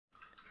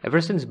Ever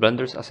since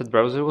Blender's asset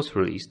browser was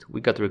released,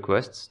 we got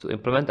requests to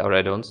implement our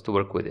add-ons to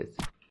work with it.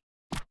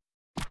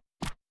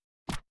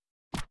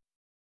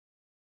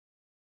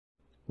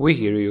 We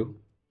hear you.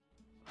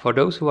 For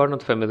those who are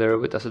not familiar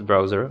with Asset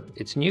Browser,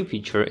 it's a new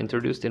feature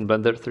introduced in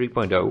Blender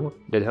 3.0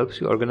 that helps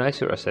you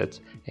organize your assets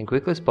and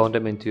quickly spawn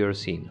them into your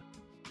scene.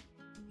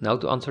 Now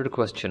to answer the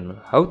question,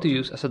 how to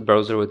use Asset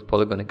Browser with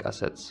polygoniq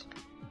assets.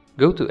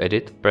 Go to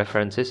Edit,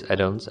 Preferences,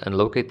 Add-ons and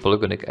locate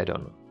polygoniq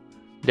add-on.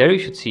 There you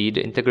should see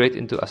the Integrate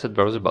into Asset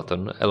Browser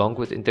button along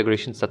with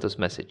integration status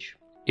message.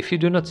 If you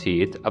do not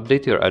see it,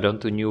 update your add-on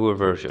to newer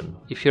version.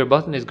 If your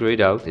button is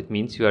grayed out, it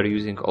means you are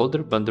using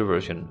older Blender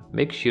version.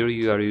 Make sure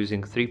you are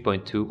using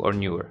 3.2 or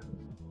newer.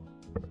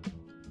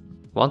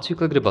 Once you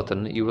click the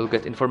button, you will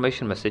get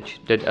information message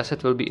that the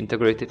asset will be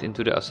integrated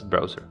into the asset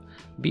browser.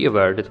 Be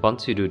aware that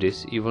once you do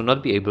this, you will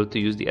not be able to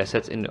use the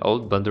assets in the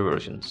old Blender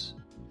versions.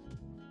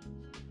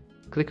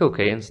 Click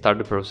OK and start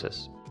the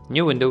process.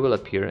 New window will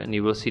appear and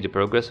you will see the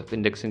progress of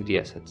indexing the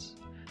assets.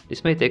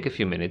 This may take a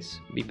few minutes.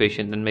 Be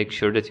patient and make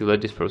sure that you let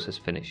this process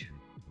finish.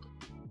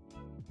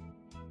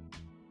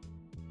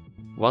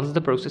 Once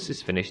the process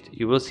is finished,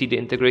 you will see the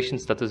integration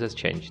status has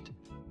changed.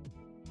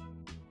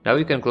 Now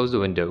you can close the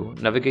window,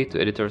 navigate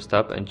to Editors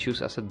tab and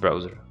choose Asset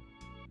Browser.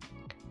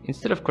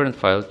 Instead of current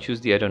file,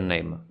 choose the add-on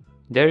name.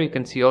 There you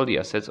can see all the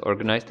assets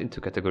organized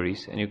into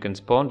categories and you can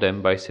spawn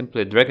them by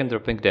simply drag and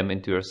dropping them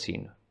into your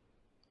scene.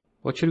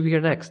 What should we hear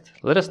next?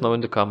 Let us know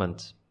in the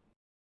comments.